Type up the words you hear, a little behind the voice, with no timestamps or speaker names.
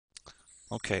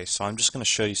Okay, so I'm just going to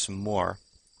show you some more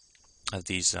of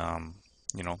these,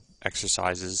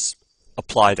 exercises,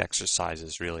 applied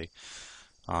exercises, really.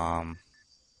 Um,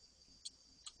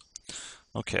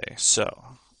 okay,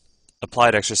 so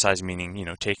applied exercise meaning,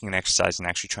 taking an exercise and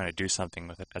actually trying to do something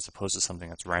with it as opposed to something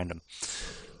that's random.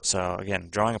 So again,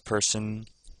 drawing a person,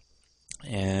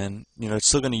 and it's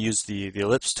still going to use the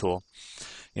ellipse tool.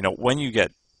 When you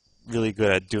get really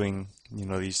good at doing,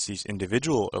 these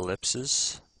individual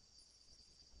ellipses,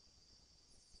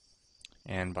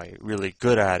 and by really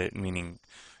good at it, meaning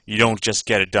you don't just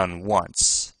get it done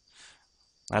once.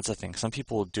 That's the thing. Some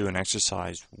people will do an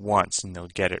exercise once and they'll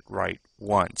get it right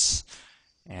once,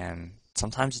 and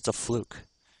sometimes it's a fluke.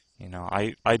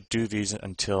 I do these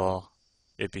until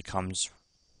it becomes,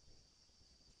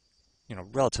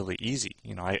 relatively easy.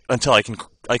 Until I can,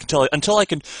 I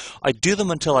do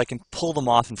them until I can pull them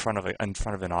off in front of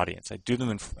an audience. I do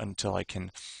them until I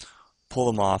can pull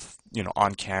them off,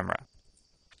 on camera,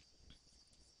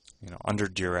 under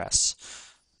duress.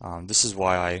 This is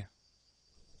why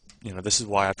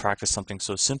I practice something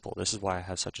so simple. This is why I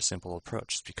have such a simple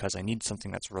approach. It's because I need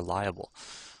something that's reliable,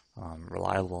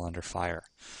 reliable under fire.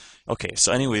 Okay,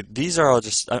 so anyway, these are all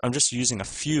I'm just using a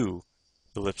few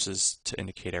ellipses to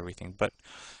indicate everything. But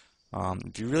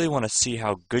if you really want to see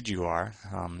how good you are,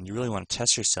 you really want to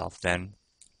test yourself, then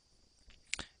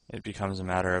it becomes a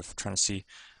matter of trying to see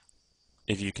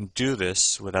if you can do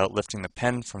this without lifting the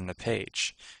pen from the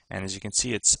page. And as you can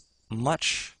see,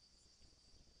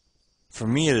 for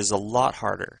me, it is a lot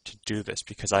harder to do this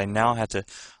because I now I have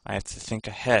to think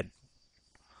ahead.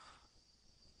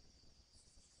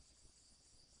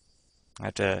 I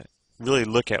have to really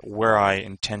look at where I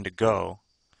intend to go.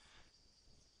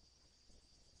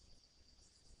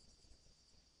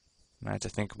 And I have to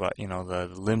think about, the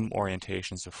limb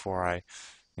orientations before I,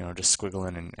 just squiggle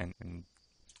in and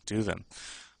do them.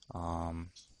 Um,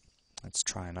 let's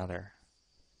try another.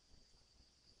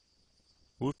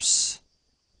 Whoops,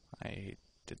 I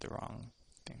did the wrong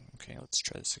thing. Okay, let's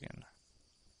try this again.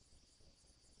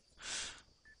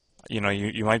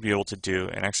 You might be able to do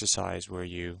an exercise where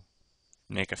you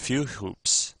make a few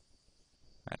hoops,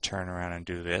 turn around and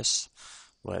do this,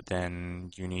 but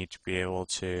then you need to be able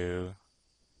to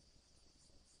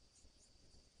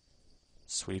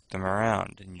sweep them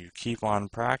around, and you keep on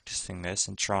practicing this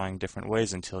and trying different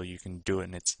ways until you can do it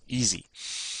and it's easy.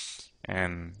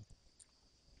 And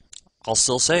I'll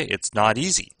still say it's not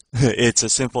easy. It's a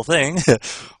simple thing,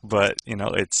 but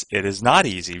it is not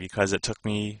easy because it took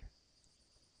me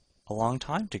a long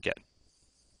time to get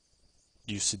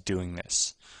used to doing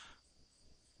this.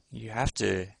 You have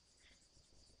to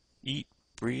eat,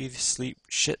 breathe, sleep,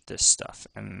 shit this stuff,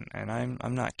 and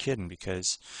I'm not kidding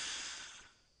because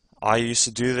I used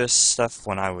to do this stuff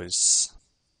when I was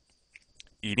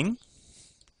eating.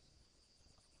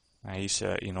 I used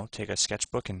to, take a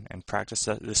sketchbook and practice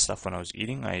this stuff when I was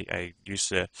eating. I used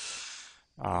to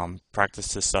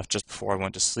practice this stuff just before I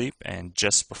went to sleep, and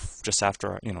just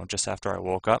after, just after I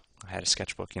woke up, I had a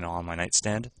sketchbook, on my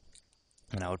nightstand,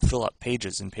 and I would fill up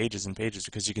pages and pages and pages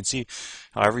because you can see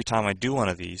how every time I do one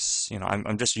of these,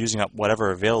 I'm just using up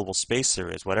whatever available space there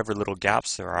is, whatever little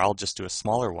gaps there are. I'll just do a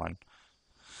smaller one,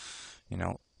 you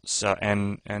know. So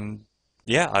and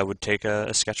yeah, I would take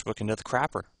a sketchbook into the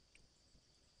crapper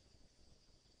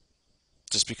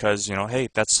just because, hey,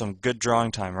 that's some good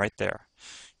drawing time right there.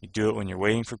 You do it when you're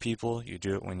waiting for people. You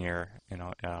do it when you're,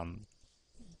 on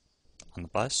the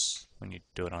bus, when you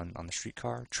do it on the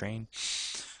streetcar, train,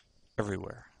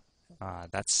 everywhere.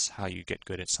 That's how you get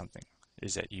good at something,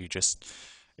 is that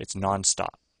it's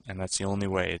nonstop. And that's the only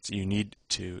way. You need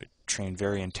to train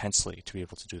very intensely to be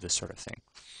able to do this sort of thing.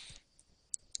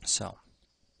 So,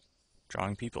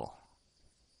 drawing people.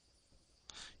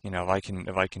 If I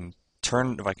can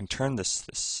turn this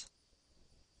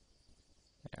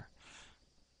there.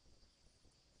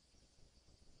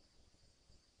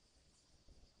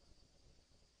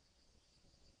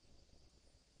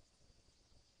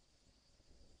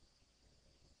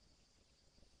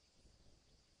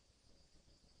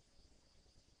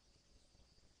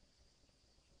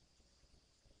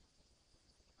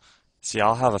 See,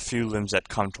 I'll have a few limbs that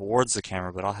come towards the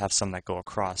camera, but I'll have some that go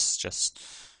across just,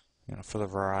 for the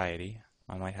variety.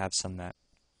 I might have some that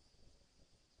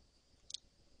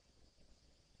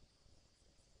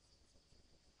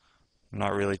I'm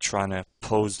not really trying to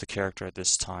pose the character at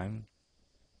this time.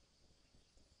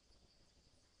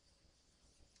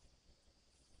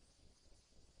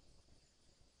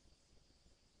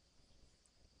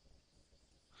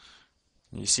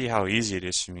 You see how easy it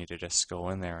is for me to just go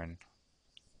in there and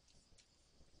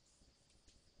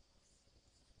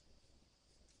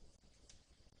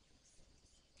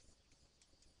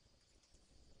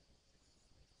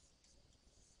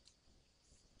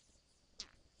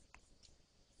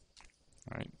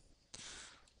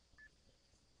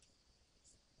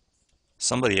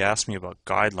Somebody asked me about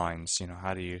guidelines,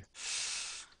 how do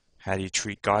you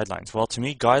treat guidelines? Well, to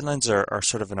me, guidelines are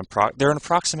sort of they're an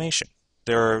approximation.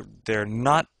 They're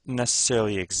not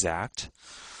necessarily exact,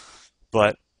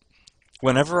 but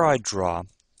whenever I draw,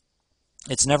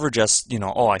 it's never just,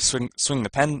 oh, I swing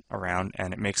the pen around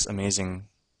and it makes amazing,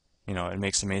 it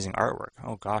makes amazing artwork.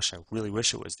 Oh gosh, I really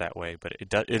wish it was that way, but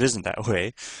it isn't that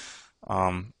way.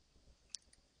 Um,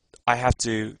 I have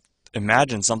to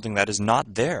imagine something that is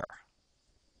not there,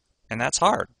 and that's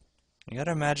hard. You got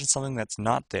to imagine something that's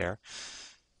not there,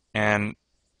 and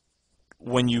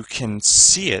when you can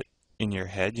see it in your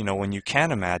head, when you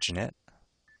can imagine it,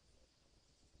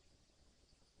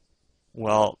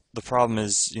 well, the problem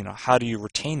is, how do you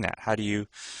retain that?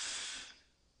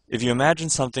 If you imagine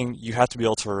something, you have to be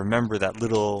able to remember that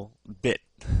little bit.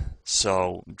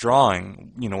 So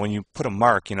drawing, when you put a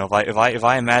mark, if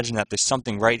I imagine that there's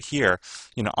something right here,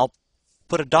 I'll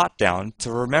put a dot down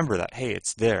to remember that, hey,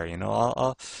 it's there. If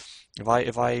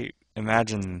I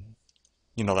imagine,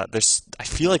 that I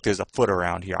feel like there's a foot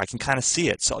around here. I can kind of see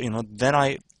it. So,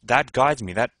 then that guides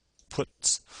me. That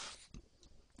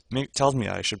tells me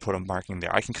that I should put a marking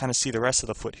there. I can kind of see the rest of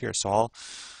the foot here. So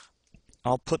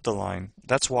I'll put the line.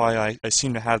 That's why I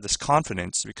seem to have this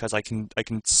confidence, because I can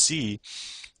see,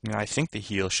 I think the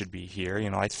heel should be here.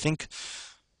 I think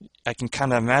I can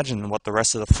kind of imagine what the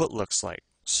rest of the foot looks like.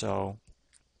 So,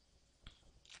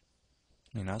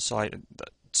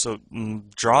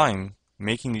 drawing,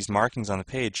 making these markings on the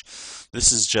page,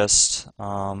 this is just,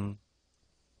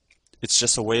 it's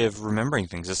just a way of remembering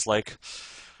things.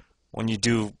 When you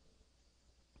do,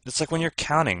 it's like when you're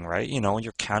counting, right? When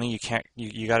you're counting,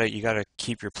 you gotta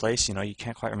keep your place. You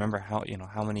can't quite remember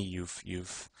how many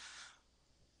you've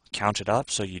counted up.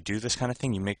 So you do this kind of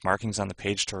thing. You make markings on the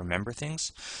page to remember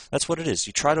things. That's what it is.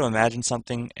 You try to imagine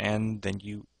something and then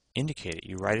you indicate it.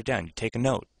 You write it down. You take a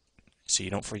note so you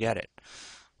don't forget it.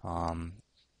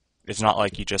 It's not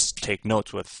like you just take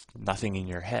notes with nothing in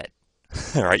your head.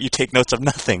 Right? You take notes of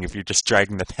nothing if you're just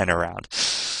dragging the pen around.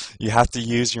 You have to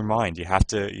use your mind. You have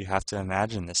to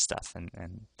imagine this stuff,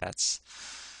 and that's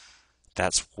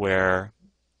where,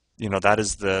 that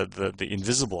is the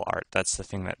invisible art. That's the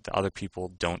thing that the other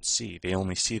people don't see. They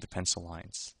only see the pencil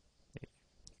lines.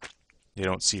 They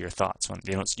don't see your thoughts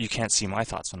you can't see my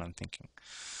thoughts when I'm thinking.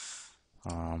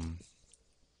 I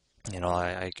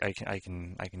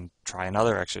can try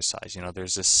another exercise.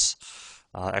 There's this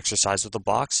exercise with the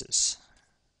boxes.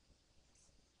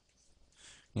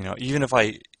 Even if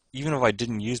I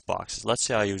didn't use boxes, let's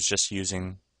say I was just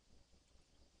using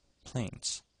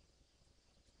planes.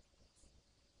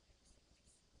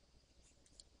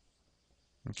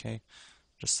 Okay,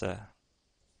 just a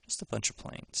bunch of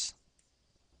planes.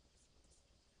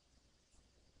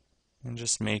 And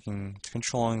just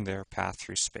controlling their path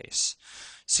through space.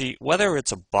 See, whether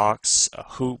it's a box, a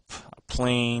hoop, a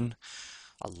plane,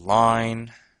 a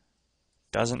line,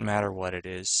 doesn't matter what it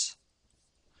is,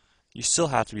 you still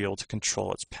have to be able to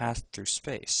control its path through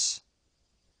space.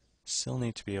 Still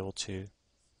need to be able to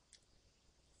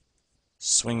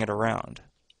swing it around.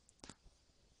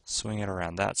 Swing it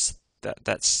around. That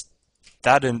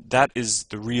is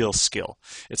the real skill.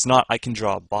 It's not I can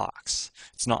draw a box.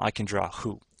 It's not I can draw a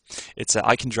hoop. It's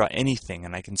I can draw anything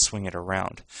and I can swing it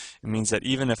around. It means that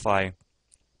even if I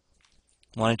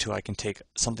wanted to, I can take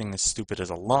something as stupid as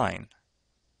a line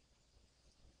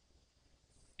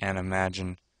and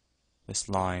imagine this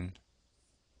line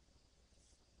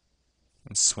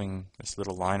and swing this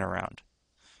little line around.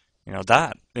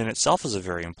 That in itself is a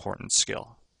very important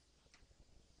skill.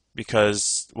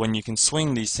 Because when you can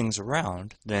swing these things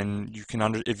around, then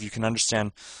if you can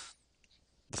understand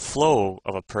the flow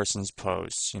of a person's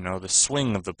pose, the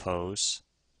swing of the pose,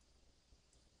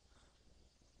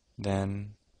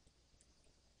 then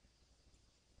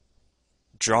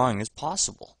drawing is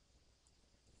possible.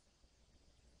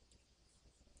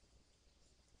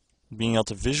 Being able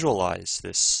to visualize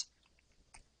this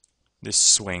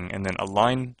swing and then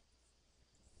align,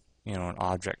 an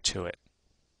object to it.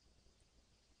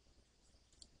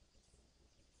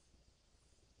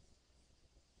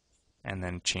 And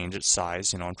then change its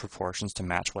size, and proportions to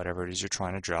match whatever it is you're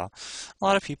trying to draw. A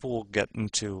lot of people will get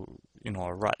into,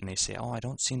 a rut and they say, oh, I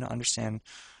don't seem to understand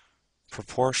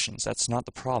proportions. That's not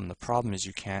the problem. The problem is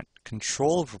you can't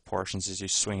control the proportions as you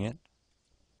swing it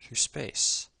through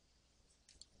space.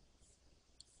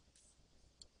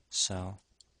 So,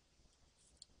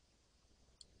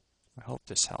 I hope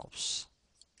this helps.